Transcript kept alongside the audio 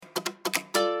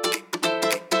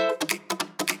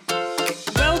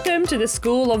to the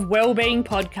School of Wellbeing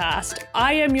podcast.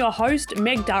 I am your host,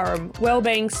 Meg Durham,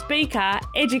 wellbeing speaker,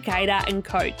 educator and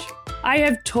coach. I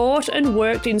have taught and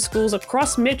worked in schools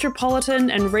across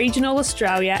metropolitan and regional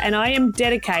Australia, and I am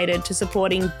dedicated to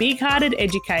supporting big-hearted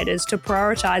educators to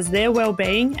prioritise their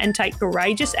wellbeing and take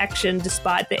courageous action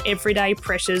despite the everyday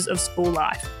pressures of school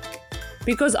life.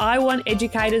 Because I want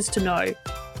educators to know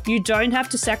you don't have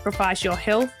to sacrifice your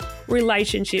health,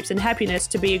 relationships and happiness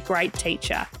to be a great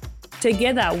teacher.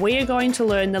 Together, we are going to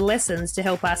learn the lessons to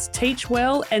help us teach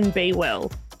well and be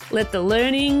well. Let the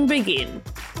learning begin.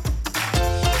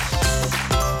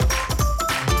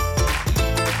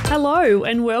 Hello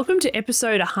and welcome to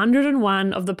episode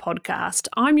 101 of the podcast.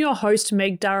 I'm your host,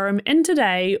 Meg Durham, and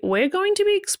today we're going to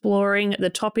be exploring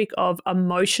the topic of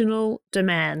emotional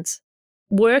demands.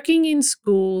 Working in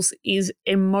schools is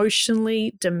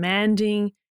emotionally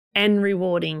demanding and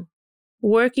rewarding.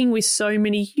 Working with so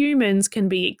many humans can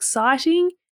be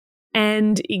exciting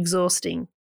and exhausting.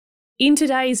 In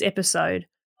today's episode,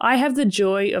 I have the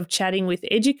joy of chatting with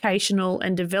educational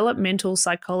and developmental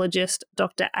psychologist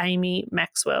Dr. Aimee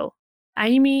Maxwell.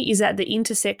 Aimee is at the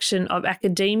intersection of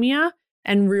academia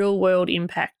and real-world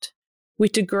impact.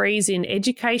 With degrees in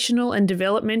educational and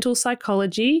developmental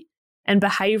psychology and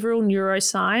behavioural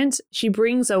neuroscience, she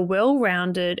brings a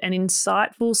well-rounded and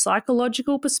insightful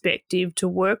psychological perspective to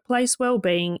workplace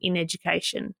well-being in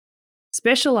education,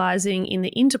 specialising in the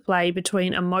interplay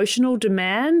between emotional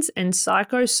demands and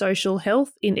psychosocial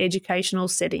health in educational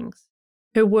settings.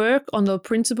 Her work on the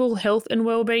Principal Health and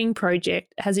Wellbeing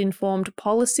Project has informed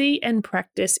policy and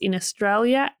practice in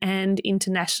Australia and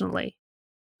internationally.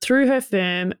 Through her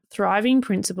firm, Thriving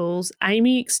Principals,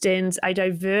 Aimee extends a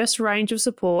diverse range of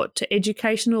support to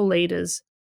educational leaders,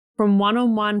 from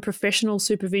one-on-one professional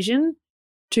supervision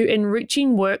to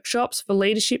enriching workshops for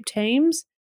leadership teams,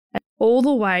 all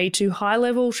the way to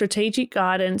high-level strategic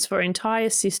guidance for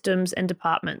entire systems and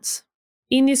departments.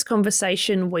 In this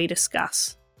conversation, we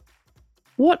discuss: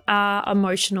 what are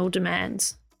emotional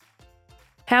demands?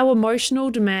 How emotional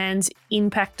demands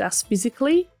impact us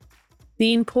physically,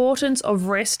 the importance of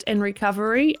rest and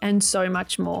recovery, and so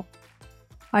much more.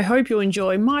 I hope you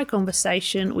enjoy my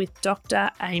conversation with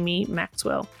Dr. Aimee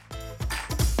Maxwell.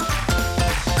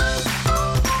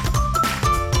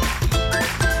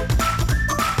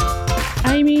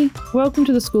 Aimee, welcome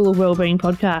to the School of Wellbeing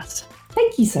podcast.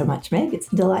 Thank you so much, Meg.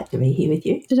 It's a delight to be here with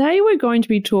you. Today we're going to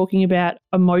be talking about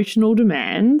emotional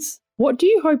demands. What do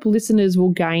you hope listeners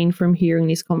will gain from hearing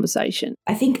this conversation?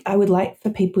 I think I would like for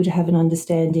people to have an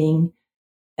understanding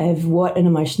of what an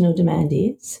emotional demand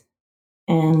is.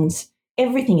 And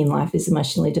everything in life is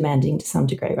emotionally demanding to some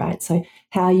degree, right? So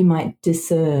how you might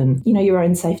discern, your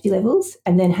own safety levels,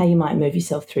 and then how you might move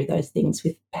yourself through those things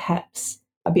with perhaps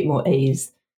a bit more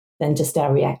ease than just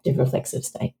our reactive reflexive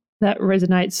state. That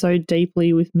resonates so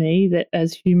deeply with me that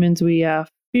as humans we are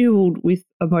filled with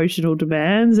emotional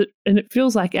demands, and it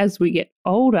feels like as we get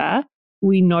older,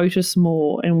 we notice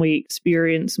more and we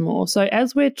experience more. So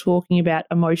as we're talking about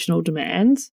emotional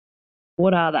demands,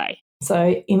 what are they?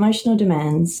 So emotional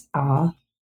demands are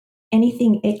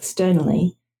anything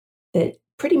externally that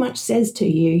pretty much says to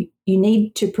you, you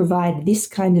need to provide this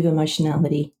kind of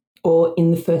emotionality or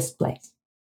in the first place.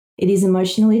 It is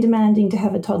emotionally demanding to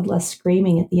have a toddler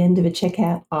screaming at the end of a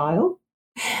checkout aisle.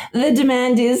 The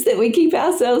demand is that we keep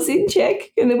ourselves in check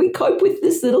and that we cope with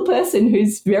this little person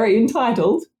who's very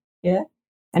entitled,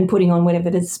 and putting on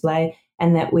whatever display,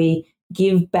 and that we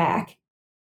give back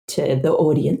to the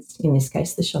audience, in this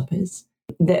case the shoppers,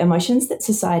 the emotions that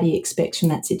society expects from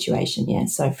that situation.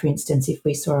 So for instance, if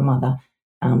we saw a mother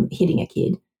hitting a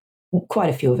kid, quite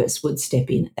a few of us would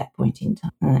step in at that point in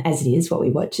time. As it is, what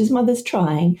we watch is mothers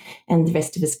trying, and the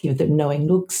rest of us give them knowing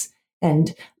looks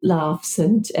and laughs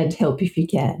and help if you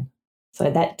can. So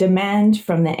that demand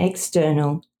from the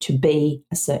external to be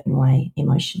a certain way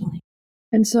emotionally.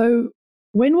 And so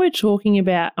when we're talking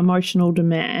about emotional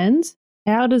demands,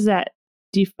 how does that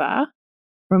differ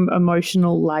from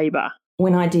emotional labour?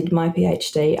 When I did my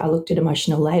PhD, I looked at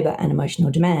emotional labour and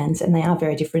emotional demands, and they are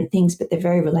very different things, but they're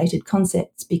very related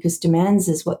concepts, because demands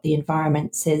is what the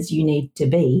environment says you need to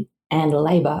be, and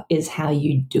labour is how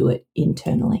you do it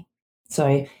internally.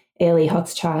 So Early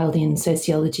Hochschild in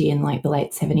sociology in the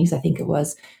late 70s, I think it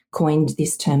was, coined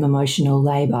this term emotional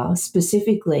labour,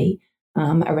 specifically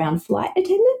around flight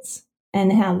attendants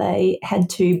and how they had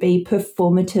to be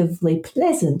performatively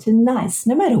pleasant and nice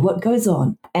no matter what goes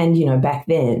on. And, back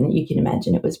then, you can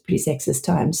imagine it was pretty sexist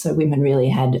times, so women really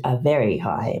had a very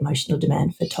high emotional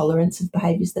demand for tolerance of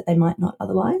behaviours that they might not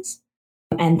otherwise.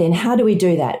 And then how do we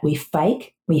do that? We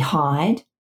fake, we hide,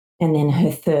 and then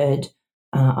her third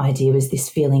idea was this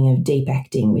feeling of deep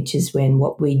acting, which is when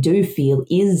what we do feel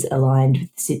is aligned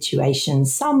with the situation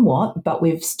somewhat, but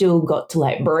we've still got to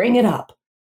like bring it up.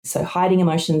 So hiding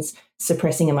emotions,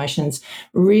 suppressing emotions,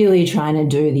 really trying to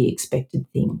do the expected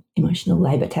thing. Emotional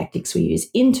labour tactics we use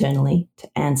internally to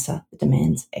answer the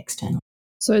demands externally.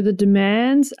 So the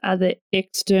demands are the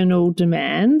external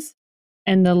demands,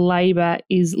 and the labour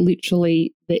is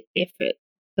literally the effort,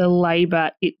 the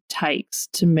labour it takes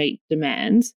to meet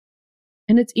demands.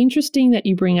 And it's interesting that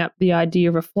you bring up the idea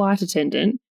of a flight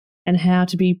attendant and how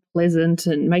to be pleasant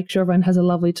and make sure everyone has a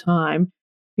lovely time,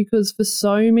 because for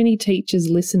so many teachers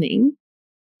listening,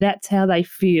 that's how they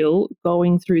feel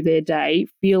going through their day,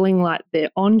 feeling like they're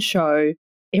on show,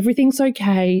 everything's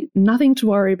okay, nothing to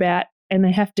worry about, and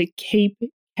they have to keep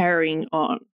carrying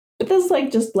on. But that's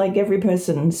like just like every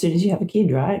person as soon as you have a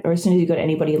kid, right? Or as soon as you've got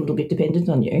anybody a little bit dependent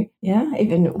on you. Yeah.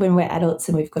 Even when we're adults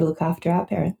and we've got to look after our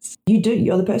parents.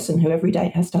 You're the person who every day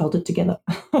has to hold it together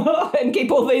and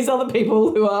keep all these other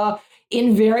people who are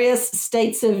in various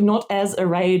states of not as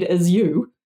arrayed as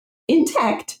you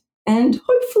intact and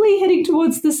hopefully heading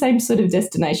towards the same sort of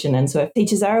destination. And so if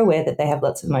teachers are aware that they have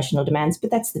lots of emotional demands,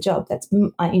 but that's the job. That's,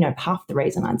 half the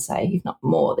reason I'd say, if not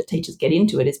more, that teachers get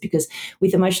into it is because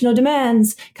with emotional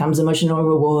demands comes emotional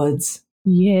rewards.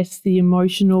 Yes, the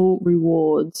emotional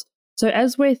rewards. So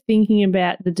as we're thinking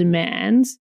about the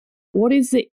demands, what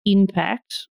is the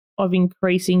impact of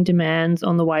increasing demands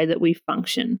on the way that we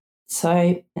function?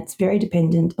 So it's very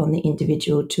dependent on the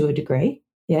individual to a degree.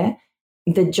 Yeah.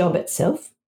 The job itself.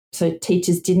 So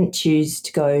teachers didn't choose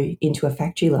to go into a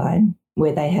factory line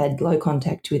where they had low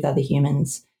contact with other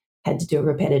humans, had to do a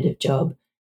repetitive job,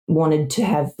 wanted to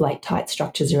have like tight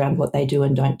structures around what they do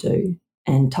and don't do,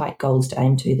 and tight goals to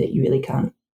aim to that you really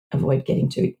can't avoid getting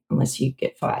to unless you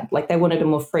get fired. Like they wanted a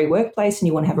more free workplace and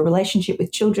you want to have a relationship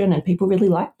with children, and people really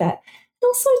like that. And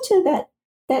also to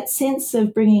that sense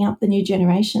of bringing up the new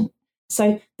generation.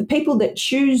 So the people that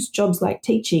choose jobs like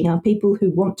teaching are people who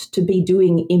want to be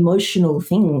doing emotional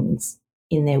things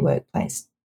in their workplace.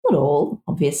 Not all,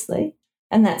 obviously.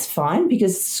 And that's fine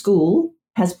because school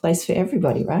has a place for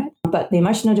everybody, right? But the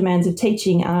emotional demands of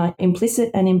teaching are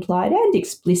implicit and implied and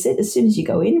explicit. As soon as you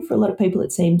go in, for a lot of people,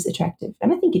 it seems attractive.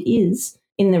 And I think it is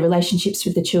in the relationships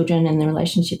with the children and the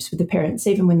relationships with the parents.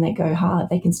 Even when they go hard,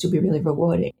 they can still be really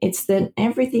rewarding. It's that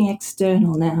everything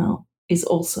external now is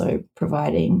also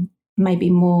providing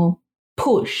maybe more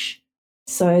push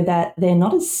so that they're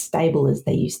not as stable as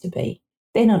they used to be.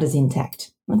 They're not as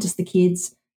intact, not just the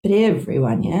kids, but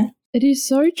everyone, yeah? It is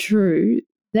so true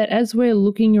that as we're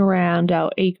looking around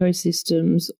our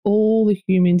ecosystems, all the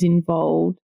humans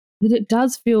involved, that it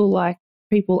does feel like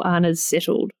people aren't as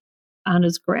settled, aren't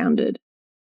as grounded.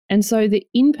 And so the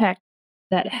impact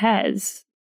that has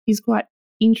is quite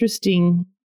interesting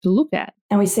to look at.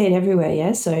 And we see it everywhere,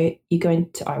 yeah? So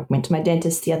I went to my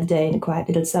dentist the other day in a quiet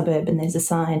little suburb and there's a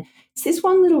sign. It's this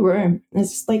one little room.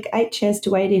 There's like 8 chairs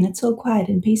to wait in. It's all quiet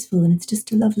and peaceful and it's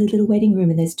just a lovely little waiting room.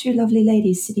 And there's 2 lovely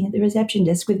ladies sitting at the reception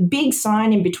desk with a big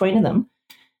sign in between of them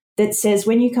that says,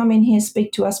 when you come in here,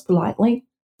 speak to us politely.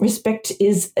 Respect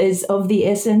is of the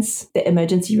essence. The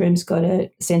emergency room's got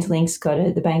it. Centrelink's got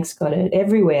it. The bank's got it.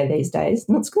 Everywhere these days.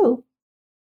 Not school.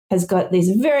 Has got this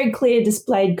very clear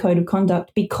displayed code of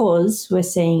conduct because we're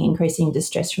seeing increasing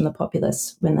distress from the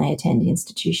populace when they attend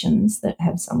institutions that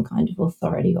have some kind of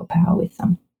authority or power with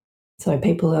them. So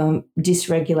people are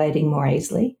dysregulating more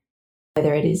easily,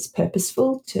 whether it is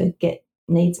purposeful to get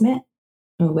needs met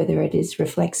or whether it is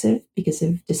reflexive because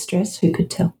of distress, who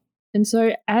could tell? And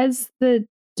so as the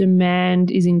demand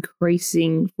is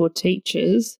increasing for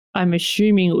teachers, I'm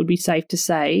assuming it would be safe to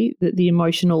say that the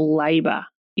emotional labour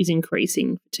is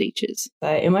increasing for teachers. So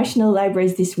emotional labour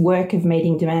is this work of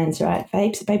meeting demands, right? For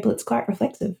heaps of people, it's quite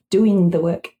reflexive. Doing the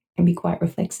work can be quite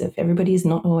reflexive. Everybody is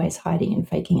not always hiding and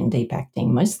faking and deep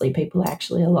acting. Mostly people are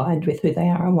actually aligned with who they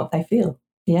are and what they feel.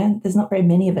 Yeah, there's not very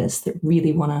many of us that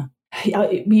really want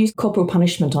to use corporal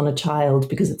punishment on a child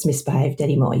because it's misbehaved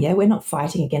anymore. Yeah, we're not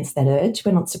fighting against that urge.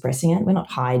 We're not suppressing it. We're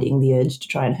not hiding the urge to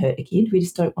try and hurt a kid. We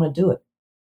just don't want to do it.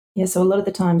 Yeah, so a lot of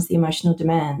the times the emotional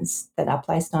demands that are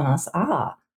placed on us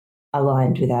are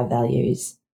aligned with our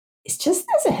values. It's just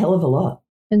there's a hell of a lot.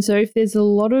 And so if there's a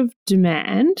lot of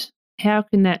demand, how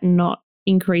can that not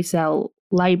increase our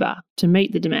labour to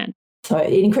meet the demand? So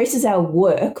it increases our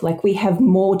work, like we have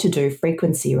more to do,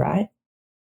 frequency, right?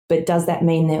 But does that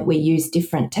mean that we use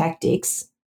different tactics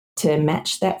to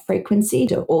match that frequency?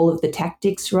 Do all of the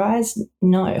tactics rise?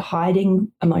 No,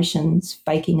 hiding emotions,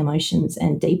 faking emotions,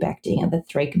 and deep acting are the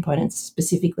three components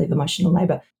specifically of emotional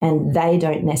labor, and they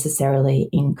don't necessarily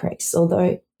increase.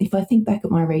 Although if I think back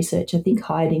at my research, I think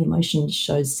hiding emotions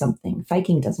shows something.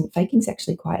 Faking doesn't. Faking's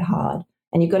actually quite hard,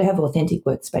 and you've got to have authentic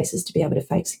workspaces to be able to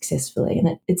fake successfully,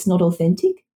 and it's not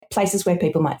authentic. Places where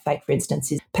people might fake, for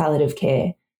instance, is palliative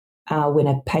care. When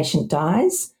a patient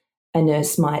dies, a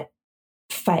nurse might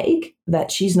fake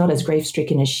that she's not as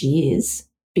grief-stricken as she is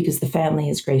because the family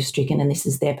is grief-stricken and this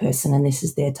is their person and this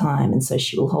is their time, and so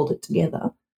she will hold it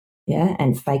together,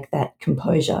 and fake that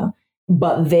composure,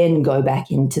 but then go back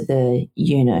into the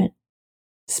unit,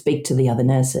 speak to the other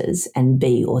nurses and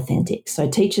be authentic. So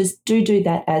teachers do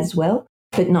that as well.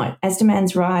 But no, as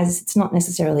demands rise, it's not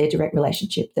necessarily a direct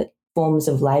relationship that forms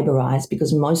of labour rise,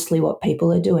 because mostly what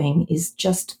people are doing is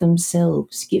just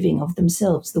themselves, giving of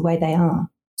themselves the way they are.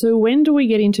 So when do we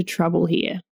get into trouble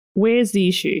here? Where's the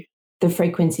issue? The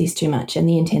frequency is too much and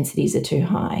the intensities are too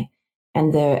high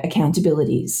and the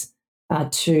accountabilities are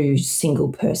too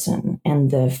single person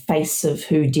and the face of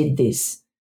who did this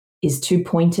is too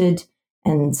pointed.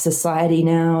 And society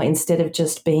now, instead of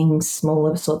just being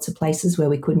smaller sorts of places where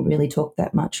we couldn't really talk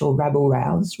that much or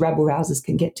rabble-rousers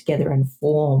can get together and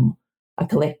form a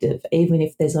collective, even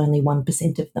if there's only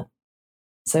 1% of them.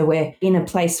 So we're in a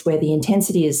place where the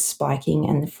intensity is spiking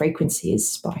and the frequency is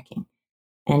spiking.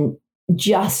 And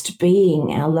just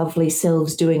being our lovely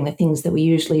selves, doing the things that we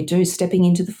usually do, stepping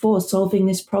into the force, solving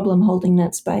this problem, holding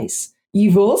that space.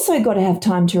 You've also got to have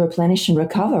time to replenish and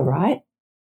recover, right?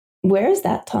 Where is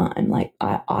that time? Like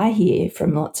I hear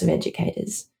from lots of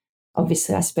educators,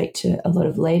 obviously I speak to a lot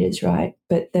of leaders, right?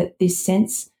 But that this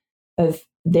sense of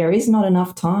there is not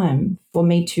enough time for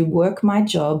me to work my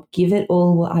job, give it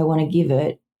all I want to give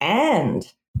it,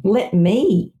 and let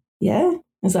me,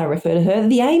 as I refer to her,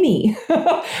 the Aimee.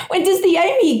 When does the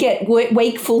Aimee get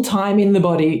wakeful time in the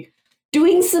body?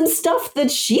 Doing some stuff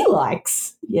that she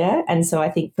likes, And so I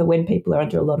think for when people are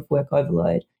under a lot of work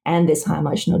overload and there's high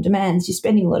emotional demands, you're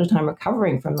spending a lot of time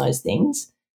recovering from those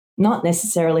things, not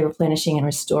necessarily replenishing and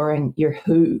restoring your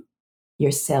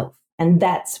yourself. And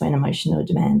that's when emotional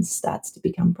demands starts to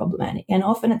become problematic. And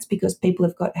often it's because people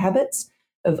have got habits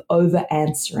of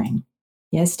over-answering,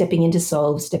 stepping into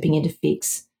solve, stepping into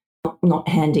fix, not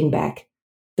handing back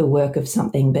the work of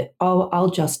something, but, I'll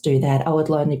just do that.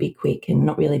 It'll only be quick, and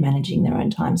not really managing their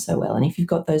own time so well. And if you've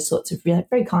got those sorts of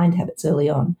very kind habits early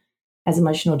on, as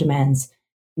emotional demands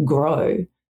grow,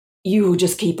 you will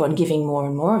just keep on giving more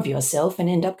and more of yourself and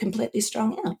end up completely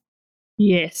strung out.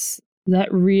 Yes,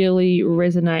 that really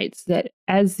resonates, that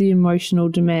as the emotional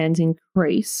demands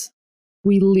increase,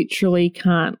 we literally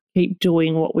can't keep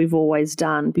doing what we've always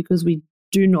done because we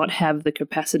do not have the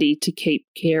capacity to keep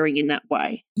caring in that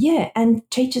way. Yeah, and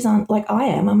teachers aren't like I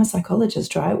am. I'm a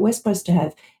psychologist, right? We're supposed to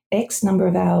have X number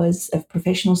of hours of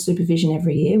professional supervision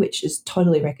every year, which is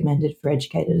totally recommended for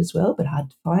educators as well, but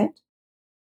hard to find.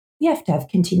 You have to have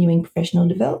continuing professional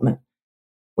development.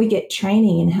 We get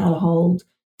training in how to hold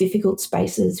difficult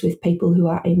spaces with people who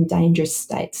are in dangerous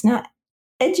states. Now,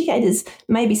 educators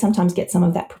maybe sometimes get some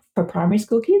of that for primary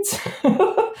school kids.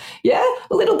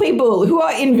 Little people who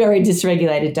are in very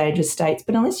dysregulated, dangerous states.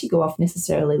 But unless you go off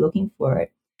necessarily looking for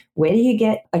it, where do you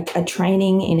get a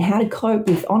training in how to cope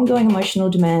with ongoing emotional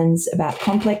demands about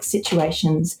complex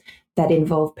situations that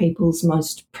involve people's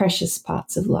most precious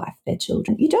parts of life, their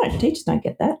children? You don't. Teachers don't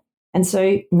get that. And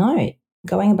so, no,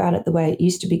 going about it the way it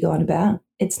used to be gone about,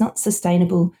 it's not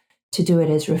sustainable to do it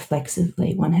as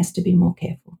reflexively. One has to be more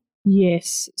careful.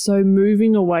 Yes. So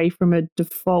moving away from a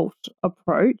default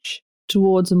approach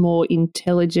towards a more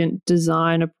intelligent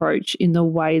design approach in the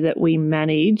way that we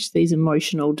manage these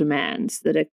emotional demands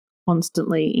that are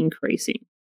constantly increasing.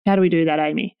 How do we do that,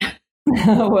 Aimee?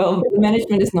 Well, the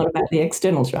management is not about the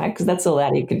externals, right? Because that's all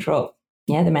out of your control.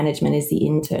 The management is the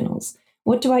internals.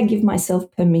 What do I give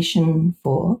myself permission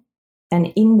for?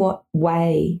 And in what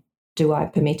way do I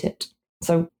permit it?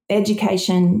 So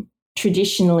education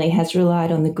traditionally has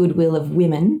relied on the goodwill of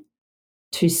women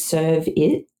to serve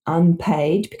it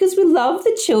unpaid because we love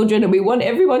the children and we want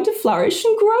everyone to flourish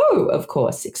and grow, of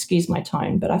course. Excuse my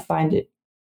tone, but I find it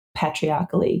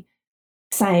patriarchally.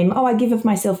 Same, I give of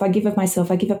myself, I give of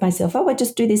myself, I give of myself. I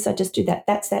just do this, I just do that.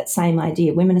 That's that same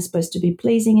idea. Women are supposed to be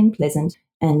pleasing and pleasant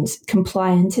and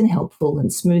compliant and helpful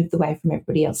and smooth the way from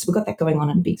everybody else. So we've got that going on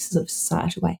in a big sort of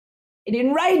societal way. It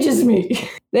enrages me.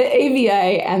 The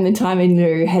EVA and the time in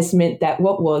lieu has meant that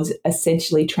what was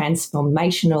essentially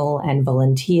transformational and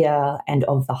volunteer and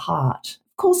of the heart,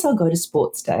 of course I'll go to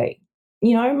sports day.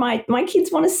 My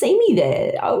kids want to see me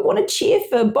there. I want to cheer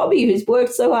for Bobby who's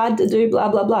worked so hard to do blah,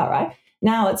 blah, blah, right?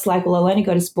 Now it's like, well, I'll only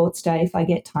go to sports day if I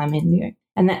get time in you.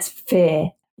 And that's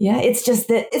fair. Yeah, it's just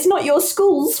that it's not your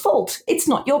school's fault. It's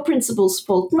not your principal's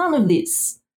fault. None of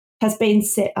this has been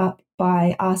set up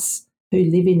by us who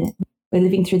live in it. We're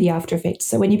living through the after effects.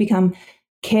 So when you become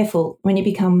careful, when you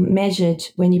become measured,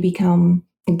 when you become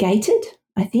gated,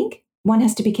 I think one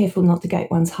has to be careful not to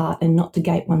gate one's heart and not to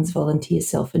gate one's volunteer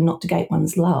self and not to gate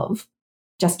one's love,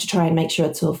 just to try and make sure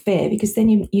it's all fair, because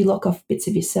then you lock off bits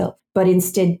of yourself. But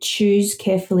instead choose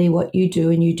carefully what you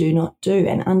do and you do not do,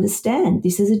 and understand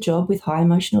this is a job with high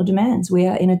emotional demands. We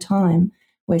are in a time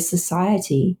where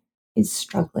society is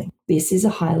struggling. This is a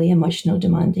highly emotional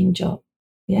demanding job.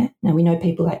 Yeah. Now we know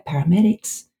people like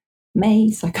paramedics,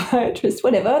 psychiatrists,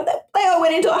 whatever, they all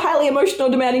went into highly emotional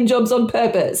demanding jobs on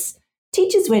purpose.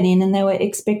 Teachers went in and they were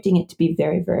expecting it to be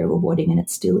very, very rewarding, and it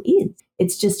still is.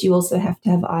 It's just you also have to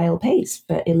have ILPs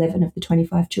for 11 of the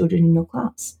 25 children in your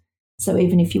class. So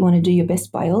even if you want to do your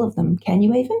best by all of them, can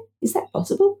you even? Is that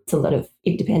possible? It's a lot of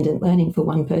independent learning for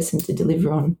one person to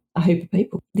deliver on a hoop of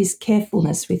people. This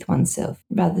carefulness with oneself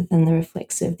rather than the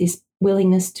reflexive, this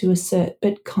willingness to assert,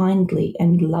 but kindly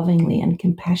and lovingly and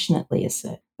compassionately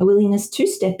assert, a willingness to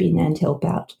step in and help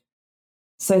out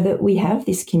so that we have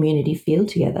this community feel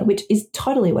together, which is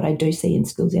totally what I do see in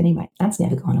schools anyway. That's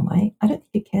never gone away. I don't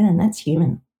think it can. That's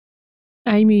human.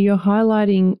 Aimee, you're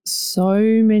highlighting so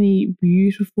many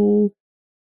beautiful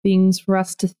things for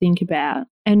us to think about,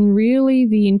 and really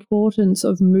the importance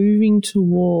of moving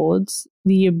towards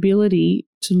the ability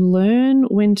to learn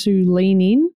when to lean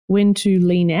in, when to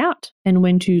lean out, and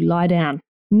when to lie down.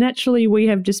 Naturally, we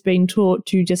have just been taught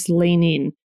to just lean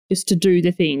in, just to do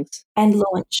the things. And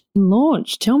launch.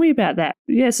 Launch. Tell me about that.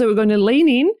 Yeah, so we're going to lean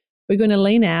in, we're going to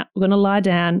lean out, we're going to lie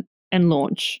down and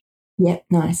launch. Yep,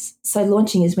 nice. So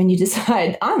launching is when you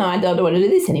decide, oh no, I don't want to do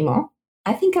this anymore.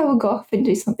 I think I will go off and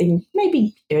do something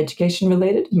maybe education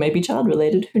related, maybe child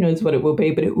related. Who knows what it will be,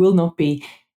 but it will not be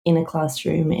in a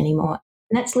classroom anymore.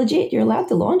 And that's legit. You're allowed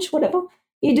to launch, whatever.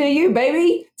 You do you,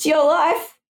 baby. It's your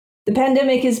life. The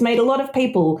pandemic has made a lot of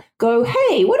people go,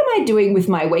 hey, what am I doing with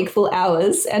my wakeful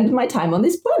hours and my time on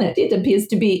this planet? It appears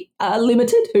to be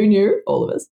limited. Who knew? All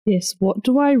of us. Yes, what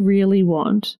do I really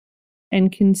want? And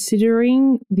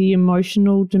considering the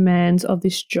emotional demands of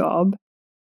this job,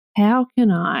 how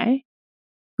can I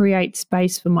create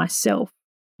space for myself?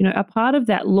 You know, a part of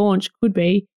that launch could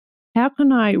be, how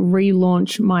can I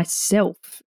relaunch myself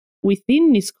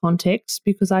within this context,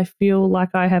 because I feel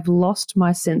like I have lost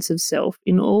my sense of self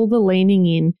in all the leaning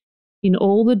in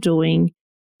all the doing,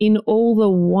 in all the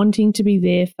wanting to be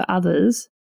there for others.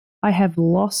 I have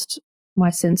lost my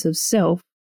sense of self.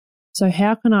 So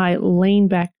how can I lean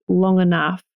back long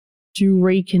enough to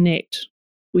reconnect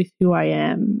with who I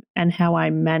am and how I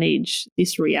manage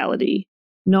this reality,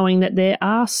 knowing that there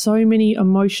are so many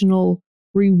emotional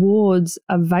rewards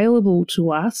available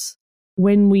to us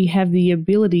when we have the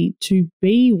ability to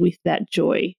be with that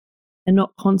joy and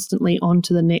not constantly on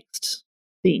to the next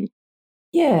thing.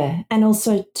 Yeah, and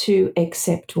also to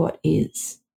accept what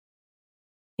is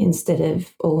instead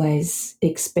of always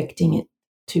expecting it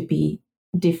to be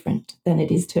different than it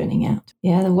is turning out.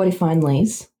 Yeah, the what if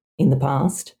onlys in the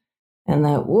past and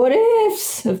the what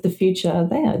ifs of the future,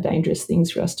 they are dangerous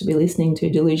things for us to be listening to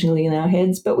delusionally in our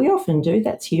heads, but we often do.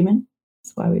 That's human.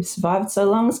 That's why we've survived so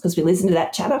long, is because we listen to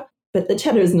that chatter. But the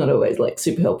chatter is not always like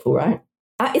super helpful, right?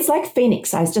 It's like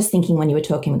Phoenix. I was just thinking when you were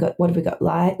talking, what have we got?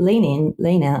 Lean in,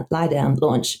 lean out, lie down,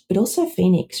 launch. But also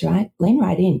Phoenix, right? Lean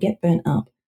right in, get burnt up.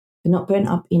 But not burnt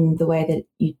up in the way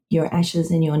that you're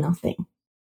ashes and you're nothing.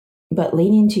 But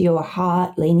lean into your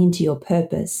heart, lean into your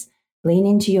purpose, lean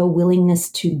into your willingness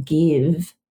to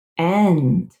give.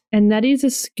 And that is a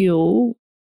skill,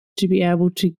 to be able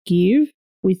to give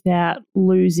without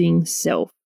losing self.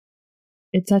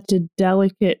 It's such a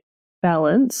delicate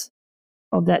balance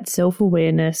of that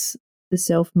self-awareness, the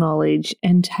self-knowledge,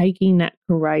 and taking that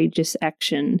courageous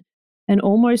action and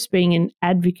almost being an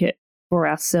advocate for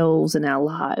ourselves and our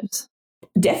lives.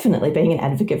 Definitely being an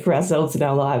advocate for ourselves and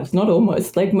our lives, not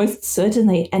almost, like most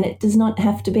certainly. And it does not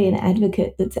have to be an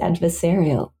advocate that's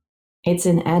adversarial. It's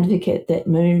an advocate that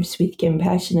moves with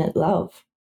compassionate love.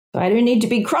 So I don't need to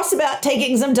be cross about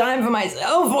taking some time for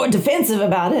myself or defensive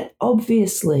about it.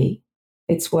 Obviously,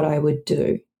 it's what I would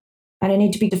do. I don't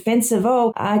need to be defensive.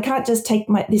 Oh, I can't just take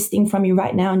this thing from you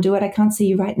right now and do it. I can't see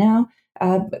you right now,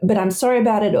 but I'm sorry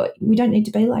about it. Or, we don't need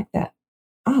to be like that.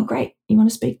 Oh, great. You want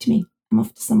to speak to me? I'm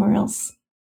off to somewhere else.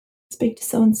 Speak to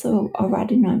so-and-so. I'll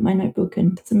write in my notebook,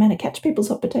 and it doesn't matter. Catch people's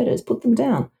hot potatoes. Put them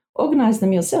down. Organize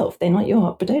them yourself. They're not your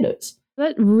hot potatoes.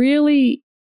 That really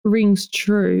rings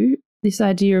true, this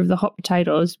idea of the hot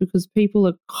potatoes, because people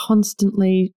are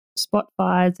constantly spot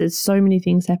fires, there's so many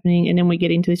things happening, and then we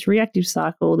get into this reactive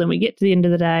cycle, then we get to the end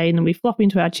of the day and then we flop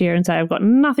into our chair and say, I've got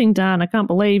nothing done, I can't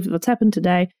believe what's happened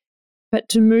today. But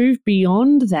to move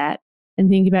beyond that and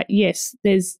think about, yes,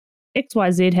 there's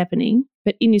XYZ happening,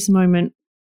 but in this moment,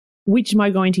 which am I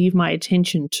going to give my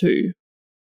attention to?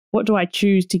 What do I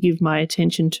choose to give my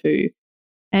attention to?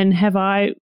 And have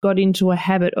I got into a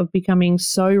habit of becoming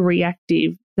so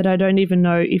reactive that I don't even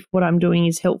know if what I'm doing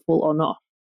is helpful or not?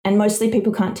 And mostly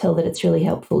people can't tell that it's really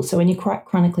helpful. So when you're quite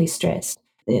chronically stressed,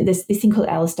 there's this thing called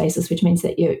allostasis, which means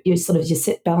that your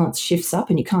set balance shifts up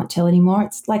and you can't tell anymore.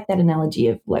 It's like that analogy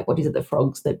of like, what is it, the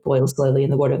frogs that boil slowly in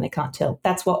the water and they can't tell.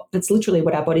 That's literally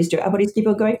what our bodies do. Our bodies keep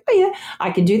on going, oh yeah,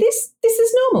 I can do this. This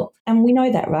is normal. And we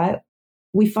know that, right?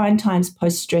 We find times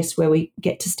post-stress where we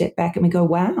get to step back and we go,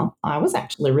 wow, I was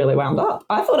actually really wound up.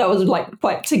 I thought I was like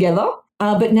quite together.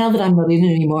 But now that I'm not in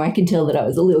it anymore, I can tell that I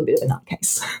was a little bit of a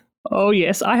nutcase. Oh,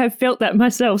 yes. I have felt that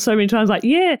myself so many times. Like,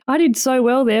 yeah, I did so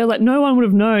well there. Like, no one would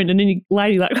have known. And then you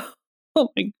lady like, oh,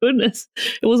 my goodness,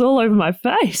 it was all over my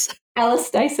face.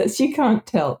 Allostasis, you can't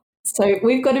tell. So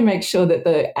we've got to make sure that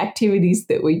the activities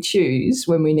that we choose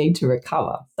when we need to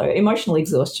recover. So emotional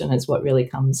exhaustion is what really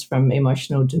comes from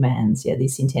emotional demands. Yeah,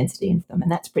 this intensity in them.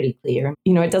 And that's pretty clear.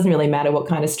 You know, it doesn't really matter what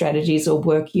kind of strategies or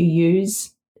work you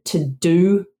use to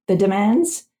do the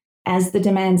demands. As the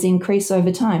demands increase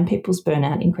over time, people's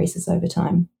burnout increases over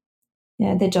time.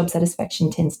 Yeah, their job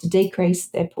satisfaction tends to decrease.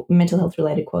 Their mental health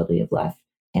related quality of life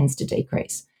tends to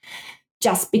decrease.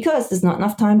 Just because there's not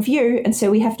enough time for you. And so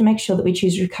we have to make sure that we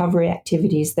choose recovery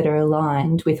activities that are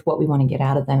aligned with what we want to get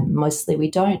out of them. Mostly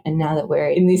we don't. And now that we're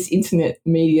in this internet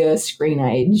media screen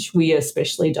age, we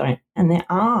especially don't. And there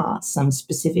are some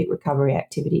specific recovery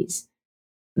activities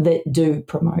that do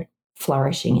promote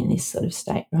flourishing in this sort of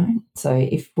state, right? So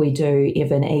if we do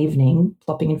of an evening,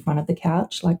 plopping in front of the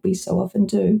couch like we so often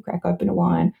do, crack open a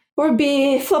wine or a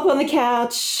beer, flop on the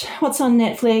couch, what's on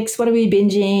Netflix, what are we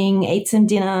binging, eat some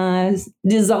dinner,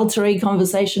 desultory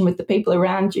conversation with the people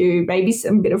around you, maybe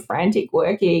some bit of frantic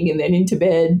working and then into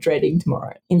bed dreading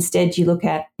tomorrow. Instead, you look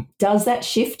at, does that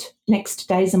shift next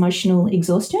day's emotional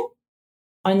exhaustion?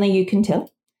 Only you can tell.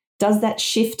 Does that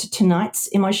shift tonight's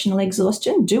emotional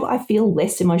exhaustion? Do I feel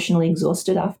less emotionally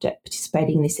exhausted after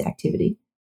participating in this activity?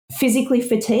 Physically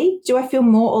fatigued? Do I feel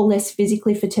more or less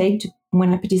physically fatigued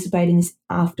when I participate in this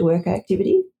after work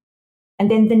activity?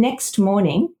 And then the next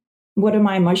morning, what are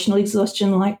my emotional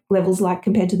exhaustion levels like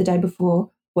compared to the day before?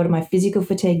 What are my physical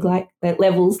fatigue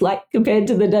levels like compared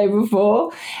to the day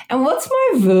before? And what's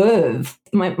my verve,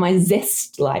 my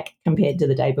zest like compared to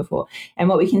the day before? And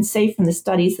what we can see from the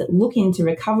studies that look into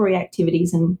recovery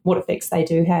activities and what effects they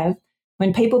do have,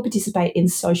 when people participate in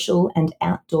social and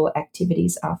outdoor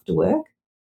activities after work,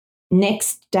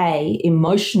 next day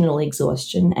emotional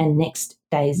exhaustion and next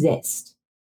day zest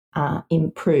are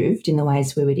improved in the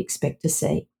ways we would expect to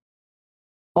see.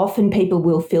 Often people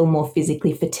will feel more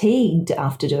physically fatigued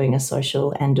after doing a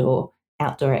social and or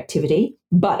outdoor activity,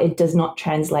 but it does not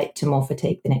translate to more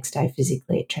fatigue the next day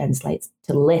physically. It translates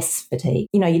to less fatigue.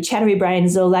 You know, your chattery brain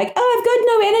is all like, oh, I've got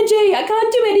no energy. I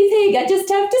can't do anything. I just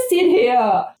have to sit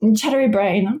here. And chattery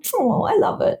brain, oh, I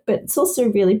love it. But it's also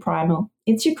really primal.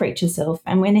 It's your creature self.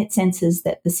 And when it senses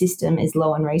that the system is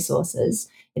low on resources,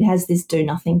 it has this do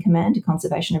nothing command to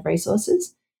conservation of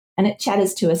resources. And it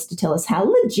chatters to us to tell us how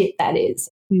legit that is.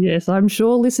 Yes, I'm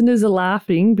sure listeners are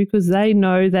laughing because they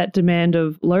know that demand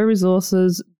of low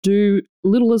resources, do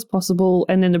little as possible,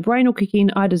 and then the brain will kick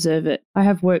in, I deserve it. I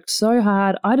have worked so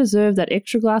hard. I deserve that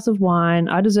extra glass of wine.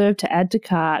 I deserve to add to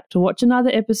cart, to watch another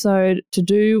episode, to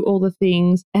do all the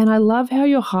things. And I love how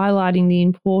you're highlighting the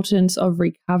importance of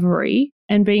recovery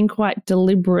and being quite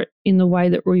deliberate in the way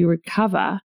that we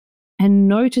recover and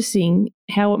noticing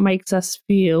how it makes us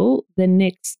feel the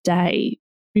next day.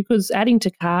 Because adding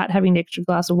to cart, having an extra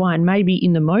glass of wine, maybe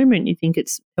in the moment you think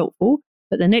it's helpful,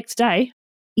 but the next day,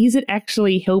 is it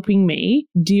actually helping me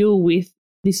deal with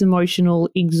this emotional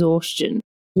exhaustion?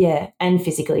 Yeah, and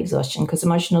physical exhaustion, because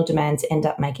emotional demands end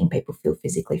up making people feel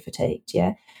physically fatigued,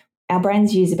 yeah. Our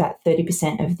brains use about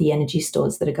 30% of the energy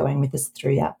stores that are going with us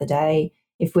throughout the day.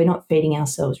 If we're not feeding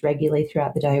ourselves regularly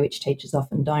throughout the day, which teachers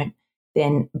often don't,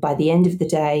 then by the end of the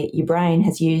day, your brain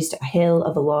has used a hell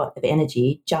of a lot of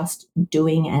energy just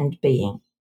doing and being.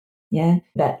 Yeah,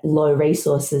 that low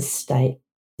resources state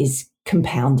is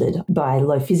compounded by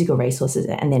low physical resources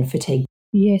and then fatigue.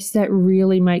 Yes, that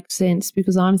really makes sense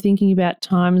because I'm thinking about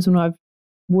times when I've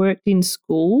worked in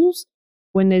schools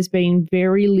when there's been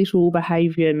very little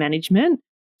behaviour management,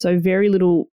 so very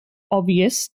little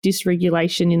obvious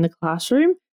dysregulation in the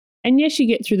classroom. And yes, you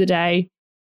get through the day.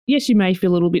 Yes, you may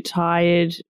feel a little bit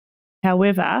tired.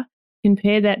 However,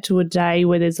 compare that to a day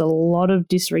where there's a lot of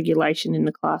dysregulation in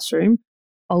the classroom,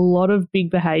 a lot of big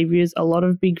behaviours, a lot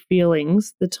of big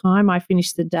feelings. The time I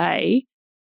finish the day,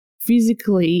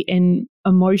 physically and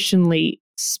emotionally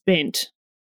spent,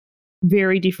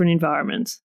 very different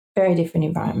environments. Very different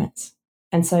environments.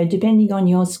 And so depending on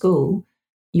your school,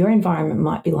 your environment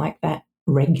might be like that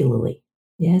regularly.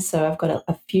 Yeah, so I've got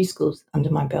a few schools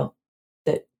under my belt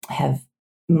that have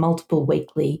multiple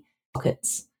weekly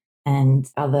pockets and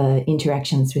other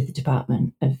interactions with the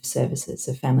Department of Services,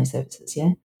 of Family Services,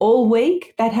 yeah. All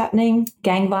week, that happening,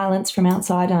 gang violence from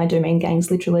outside, and I do mean gangs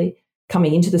literally,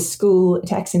 coming into the school,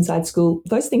 attacks inside school,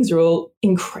 those things are all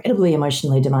incredibly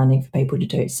emotionally demanding for people to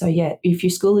do. So yeah, if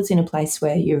your school is in a place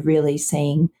where you're really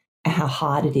seeing how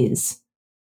hard it is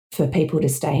for people to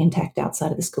stay intact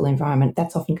outside of the school environment,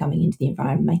 that's often coming into the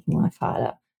environment, making life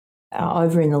harder.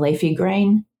 Over in the leafy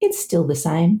green, it's still the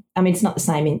same. I mean, it's not the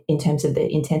same in terms of the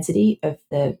intensity of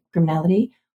the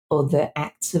criminality or the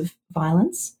acts of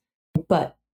violence,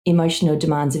 but emotional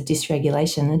demands of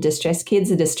dysregulation. A distressed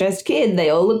kid's a distressed kid. They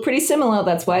all look pretty similar.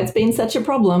 That's why it's been such a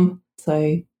problem.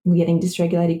 So we're getting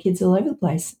dysregulated kids all over the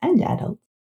place, and adults.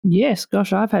 Yes,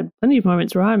 gosh, I've had plenty of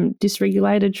moments where I'm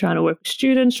dysregulated, trying to work with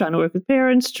students, trying to work with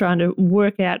parents, trying to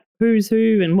work out who's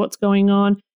who and what's going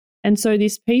on. And so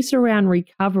this piece around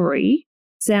recovery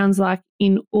sounds like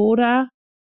in order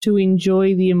to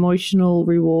enjoy the emotional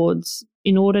rewards,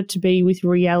 in order to be with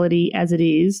reality as it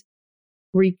is,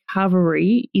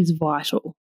 recovery is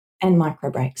vital. And micro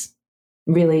breaks.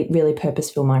 Really, really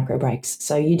purposeful micro breaks.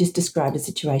 So you just described a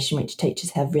situation which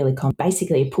teachers have really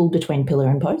basically a pull between pillar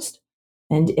and post.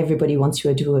 And everybody wants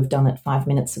you to have done it 5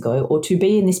 minutes ago, or to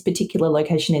be in this particular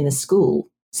location in the school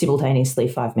simultaneously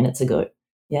 5 minutes ago.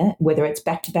 Yeah, whether it's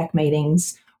back-to-back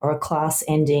meetings or a class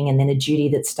ending and then a duty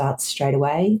that starts straight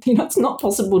away. You know, it's not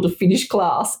possible to finish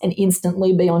class and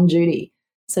instantly be on duty.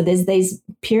 So there's these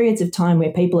periods of time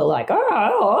where people are like,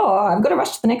 I've got to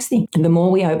rush to the next thing. And the more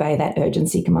we obey that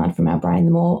urgency command from our brain,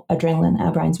 the more adrenaline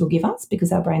our brains will give us,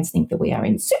 because our brains think that we are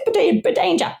in super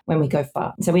danger when we go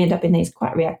far. So we end up in these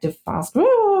quite reactive, fast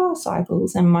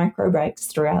cycles and micro breaks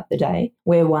throughout the day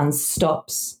where one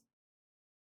stops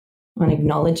and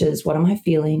acknowledges, what are my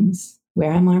feelings?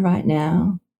 Where am I right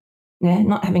now? Yeah,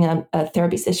 not having a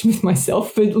therapy session with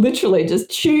myself, but literally just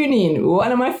tune in.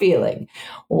 What am I feeling?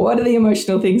 What are the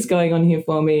emotional things going on here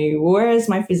for me? Where is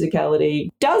my physicality?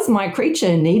 Does my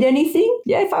creature need anything?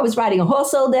 Yeah, if I was riding a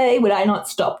horse all day, would I not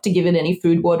stop to give it any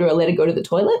food, water, or let it go to the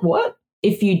toilet? What?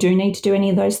 If you do need to do any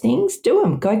of those things, do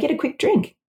them. Go get a quick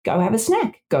drink. Go have a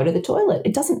snack. Go to the toilet.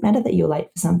 It doesn't matter that you're late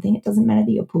for something. It doesn't matter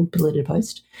that you're pulled pillar to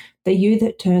post. The you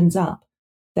that turns up,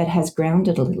 that has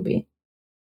grounded a little bit,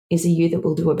 is a you that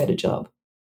will do a better job.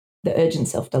 The urgent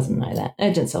self doesn't know that.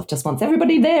 Urgent self just wants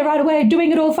everybody there right away,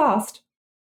 doing it all fast.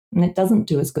 And it doesn't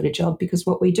do as good a job, because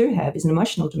what we do have is an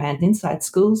emotional demand inside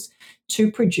schools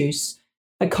to produce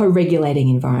a co-regulating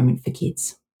environment for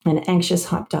kids. And anxious,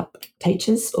 hyped up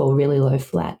teachers or really low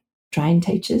flat trained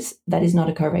teachers, that is not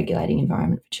a co-regulating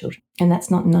environment for children. And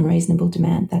that's not an unreasonable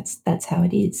demand. That's how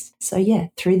it is. So yeah,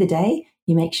 through the day,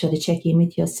 you make sure to check in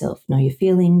with yourself, know your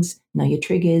feelings, know your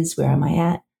triggers, where am I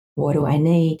at? What do I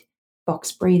need?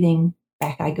 Box breathing,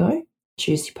 back I go,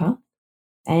 choose your path.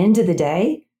 End of the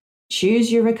day,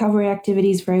 choose your recovery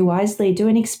activities very wisely. Do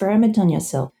an experiment on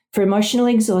yourself. For emotional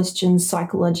exhaustion,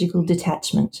 psychological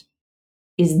detachment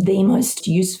is the most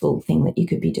useful thing that you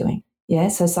could be doing. Yeah,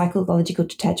 so psychological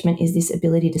detachment is this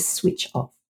ability to switch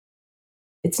off.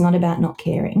 It's not about not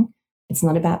caring. It's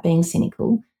not about being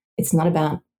cynical. It's not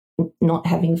about not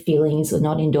having feelings or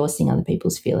not endorsing other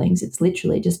people's feelings. It's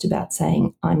literally just about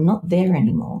saying, I'm not there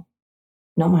anymore.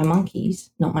 Not my monkeys,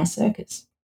 not my circus.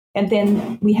 And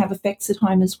then we have effects at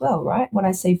home as well, right? What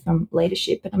I see from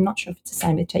leadership, and I'm not sure if it's the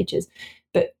same with teachers,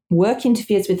 but work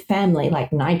interferes with family like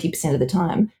 90% of the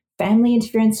time. Family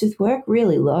interference with work,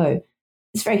 really low.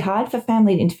 It's very hard for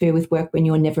family to interfere with work when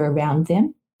you're never around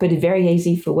them, but it's very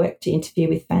easy for work to interfere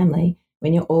with family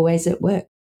when you're always at work.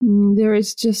 There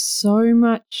is just so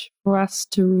much for us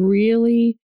to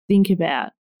really think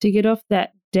about, to get off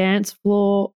that dance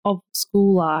floor of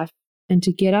school life and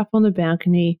to get up on the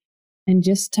balcony and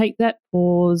just take that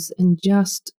pause and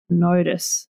just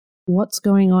notice what's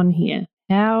going on here.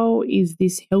 How is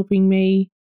this helping me?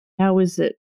 How is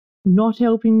it not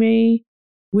helping me?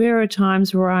 Where are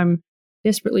times where I'm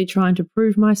desperately trying to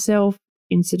prove myself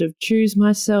instead of choose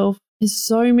myself? There's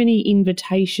so many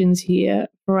invitations here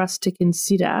for us to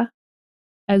consider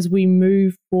as we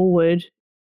move forward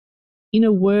in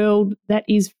a world that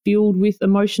is filled with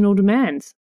emotional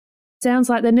demands. Sounds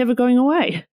like they're never going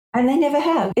away. And they never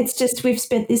have. It's just we've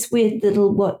spent this weird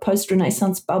little,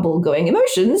 post-Renaissance bubble going,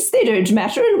 emotions, they don't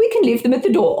matter and we can leave them at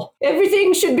the door.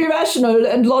 Everything should be rational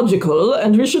and logical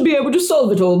and we should be able to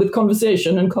solve it all with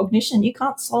conversation and cognition. You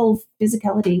can't solve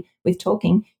physicality with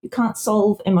talking. You can't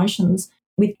solve emotions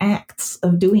with acts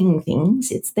of doing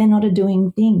things. They're not a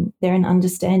doing thing. They're an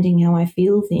understanding how I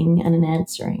feel thing and an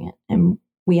answering it. And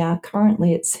we are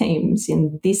currently, it seems,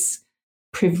 in this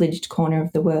privileged corner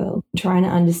of the world, trying to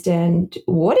understand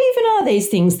what even are these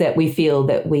things that we feel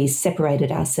that we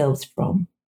separated ourselves from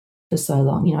for so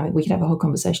long. You know, we could have a whole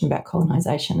conversation about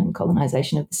colonization and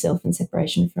colonization of the self and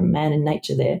separation from man and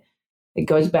nature there. It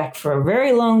goes back for a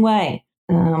very long way.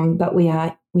 But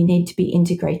we need to be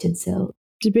integrated selves.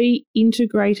 To be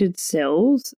integrated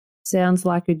selves sounds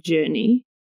like a journey.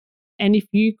 And if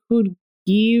you could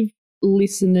give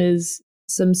listeners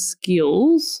some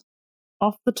skills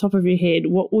off the top of your head,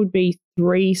 what would be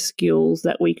 3 skills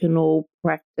that we can all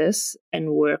practice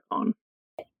and work on?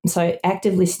 So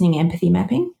active listening, empathy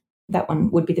mapping, that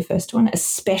one would be the first one,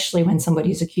 especially when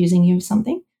somebody is accusing you of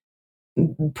something.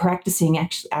 Practicing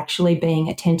actually being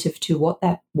attentive to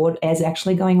what is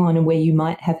actually going on and where you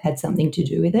might have had something to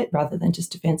do with it rather than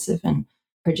just defensive and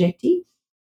projecty.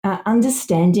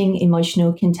 Understanding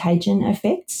emotional contagion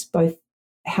effects, both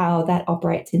how that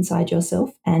operates inside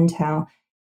yourself and how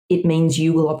it means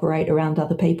you will operate around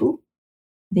other people.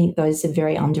 I think those are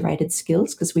very underrated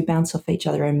skills because we bounce off each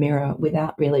other and mirror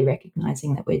without really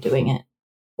recognizing that we're doing it.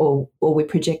 Or we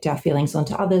project our feelings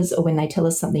onto others, or when they tell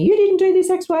us something, you didn't do this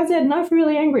X, Y, Z, and I'm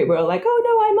really angry. We're all like, oh,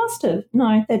 no, I must have.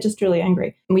 No, they're just really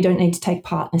angry. And we don't need to take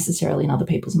part necessarily in other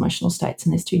people's emotional states,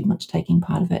 and there's too much taking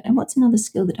part of it. And what's another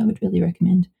skill that I would really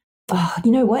recommend? Oh,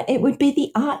 you know what? It would be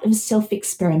the art of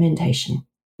self-experimentation.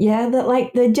 Yeah,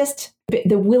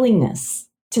 the willingness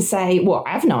to say, well,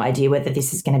 I have no idea whether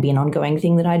this is going to be an ongoing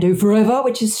thing that I do forever,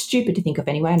 which is stupid to think of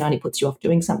anyway and only puts you off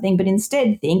doing something, but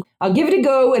instead think, I'll give it a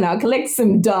go and I'll collect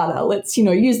some data. Let's,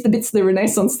 use the bits of the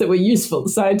Renaissance that were useful,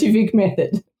 the scientific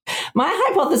method. My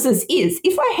hypothesis is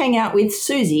if I hang out with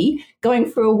Susie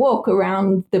going for a walk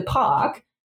around the park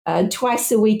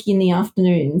twice a week in the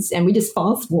afternoons and we just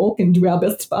fast walk and do our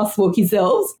best fast walky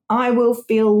selves, I will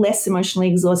feel less emotionally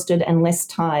exhausted and less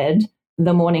tired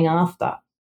the morning after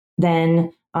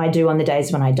than I do on the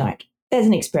days when I don't. There's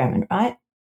an experiment, right?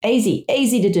 Easy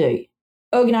to do.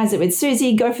 Organise it with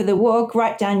Susie, go for the walk,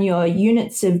 write down your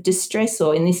units of distress,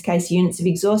 or in this case, units of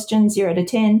exhaustion, 0 to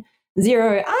 10.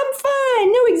 0, I'm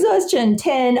fine, no exhaustion.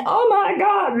 10, oh my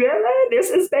God, really? This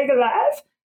is big alive?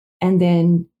 And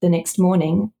then the next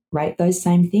morning, rate those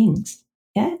same things.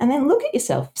 Yeah, and then look at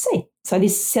yourself, see. So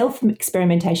this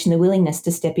self-experimentation, the willingness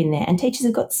to step in there, and teachers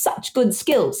have got such good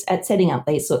skills at setting up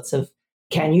these sorts of,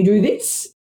 can you do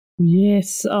this?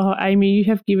 Yes. Oh, Aimee, you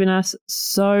have given us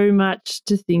so much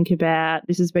to think about.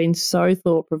 This has been so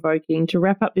thought-provoking. To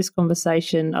wrap up this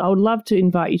conversation, I would love to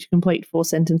invite you to complete 4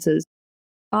 sentences.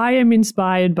 I am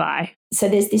inspired by. So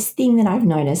there's this thing that I've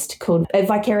noticed called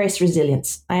vicarious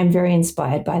resilience. I am very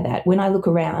inspired by that. When I look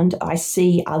around, I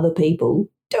see other people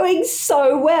doing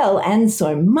so well and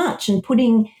so much and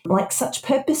putting such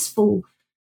purposeful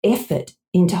effort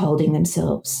into holding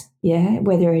themselves. Yeah,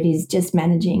 whether it is just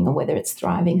managing or whether it's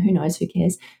thriving, who knows, who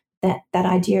cares. That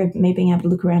idea of me being able to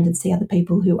look around and see other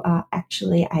people who are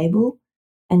actually able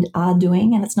and are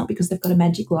doing, and it's not because they've got a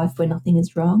magic life where nothing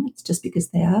is wrong, it's just because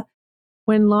they are.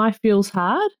 When life feels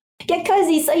hard, get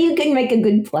cozy so you can make a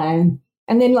good plan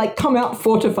and then come out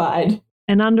fortified.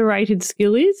 An underrated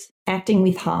skill is? Acting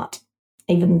with heart,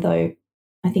 even though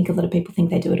I think a lot of people think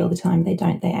they do it all the time. They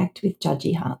don't. They act with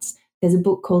judgy hearts. There's a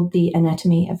book called The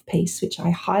Anatomy of Peace, which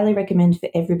I highly recommend for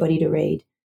everybody to read.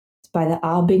 It's by the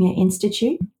Arbinger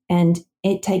Institute, and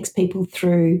it takes people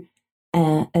through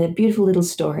a beautiful little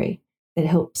story that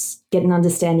helps get an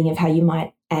understanding of how you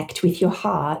might act with your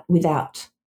heart without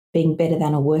being better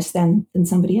than or worse than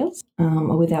somebody else,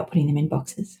 or without putting them in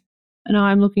boxes. And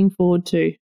I'm looking forward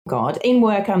to. God, in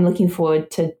work, I'm looking forward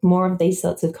to more of these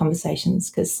sorts of conversations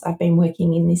because I've been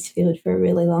working in this field for a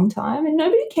really long time and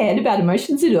nobody cared about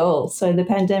emotions at all. So the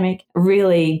pandemic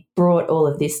really brought all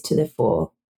of this to the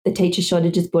fore. The teacher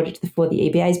shortages brought it to the fore. The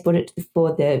EBA's brought it to the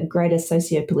fore. The greater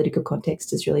socio-political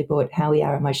context has really brought how we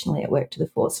are emotionally at work to the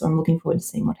fore. So I'm looking forward to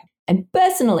seeing what happens. And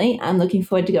personally, I'm looking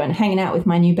forward to going and hanging out with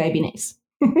my new baby niece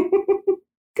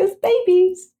because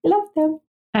babies, love them.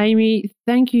 Aimee,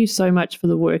 thank you so much for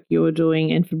the work you're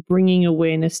doing and for bringing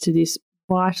awareness to this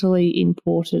vitally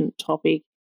important topic.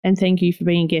 And thank you for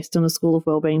being a guest on the School of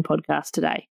Wellbeing podcast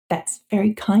today. That's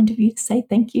very kind of you to say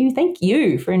thank you. Thank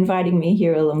you for inviting me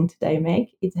here along today, Meg.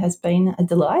 It has been a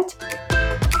delight.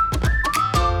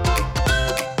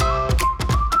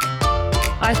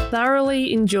 I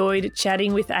thoroughly enjoyed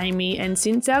chatting with Aimee, and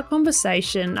since our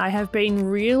conversation, I have been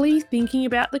really thinking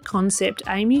about the concept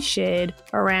Aimee shared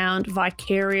around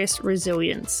vicarious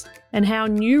resilience and how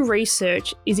new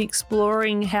research is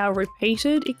exploring how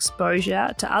repeated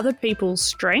exposure to other people's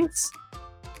strengths,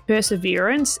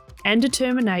 perseverance, and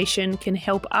determination can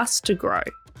help us to grow.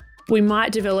 We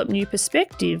might develop new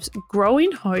perspectives, grow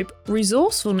in hope,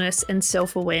 resourcefulness, and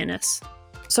self-awareness.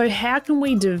 So how can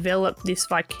we develop this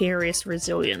vicarious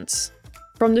resilience?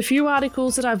 From the few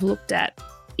articles that I've looked at,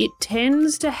 it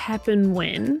tends to happen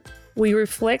when we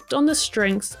reflect on the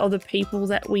strengths of the people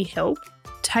that we help,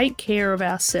 take care of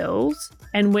ourselves,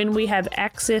 and when we have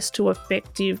access to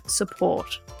effective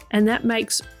support. And that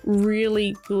makes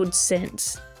really good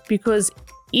sense, because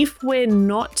if we're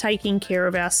not taking care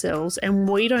of ourselves and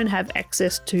we don't have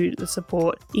access to the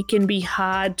support, it can be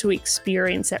hard to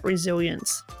experience that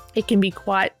resilience. It can be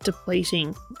quite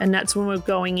depleting, and that's when we're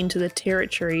going into the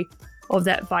territory of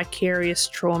that vicarious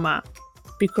trauma,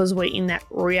 because we're in that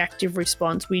reactive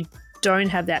response. We don't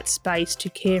have that space to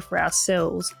care for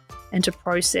ourselves and to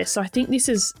process. So I think this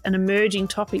is an emerging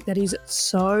topic that is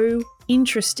so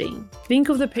interesting. Think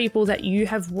of the people that you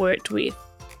have worked with,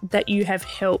 that you have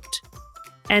helped,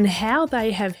 and how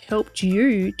they have helped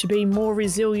you to be more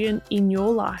resilient in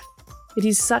your life. It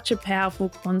is such a powerful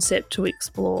concept to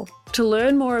explore. To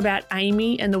learn more about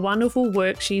Aimee and the wonderful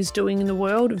work she's doing in the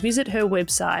world, visit her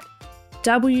website,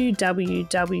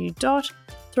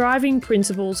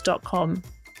 www.thrivingprinciples.com.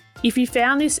 If you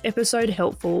found this episode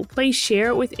helpful, please share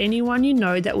it with anyone you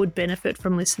know that would benefit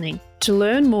from listening. To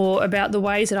learn more about the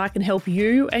ways that I can help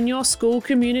you and your school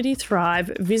community thrive,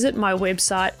 visit my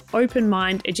website,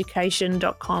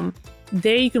 openmindeducation.com.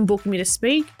 There you can book me to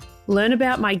speak, learn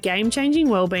about my game-changing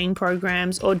wellbeing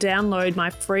programs, or download my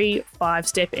free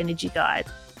 5-step energy guide.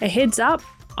 A heads up,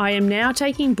 I am now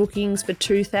taking bookings for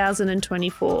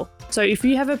 2024. So if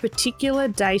you have a particular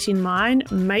date in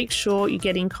mind, make sure you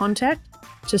get in contact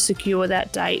to secure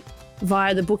that date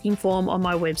via the booking form on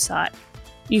my website.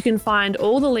 You can find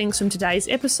all the links from today's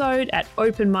episode at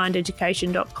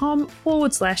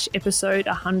openmindeducation.com/episode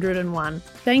 101.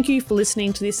 Thank you for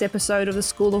listening to this episode of the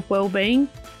School of Wellbeing,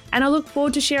 and I look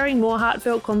forward to sharing more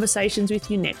heartfelt conversations with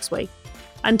you next week.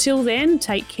 Until then,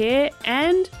 take care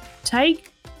and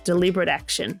take deliberate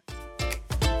action.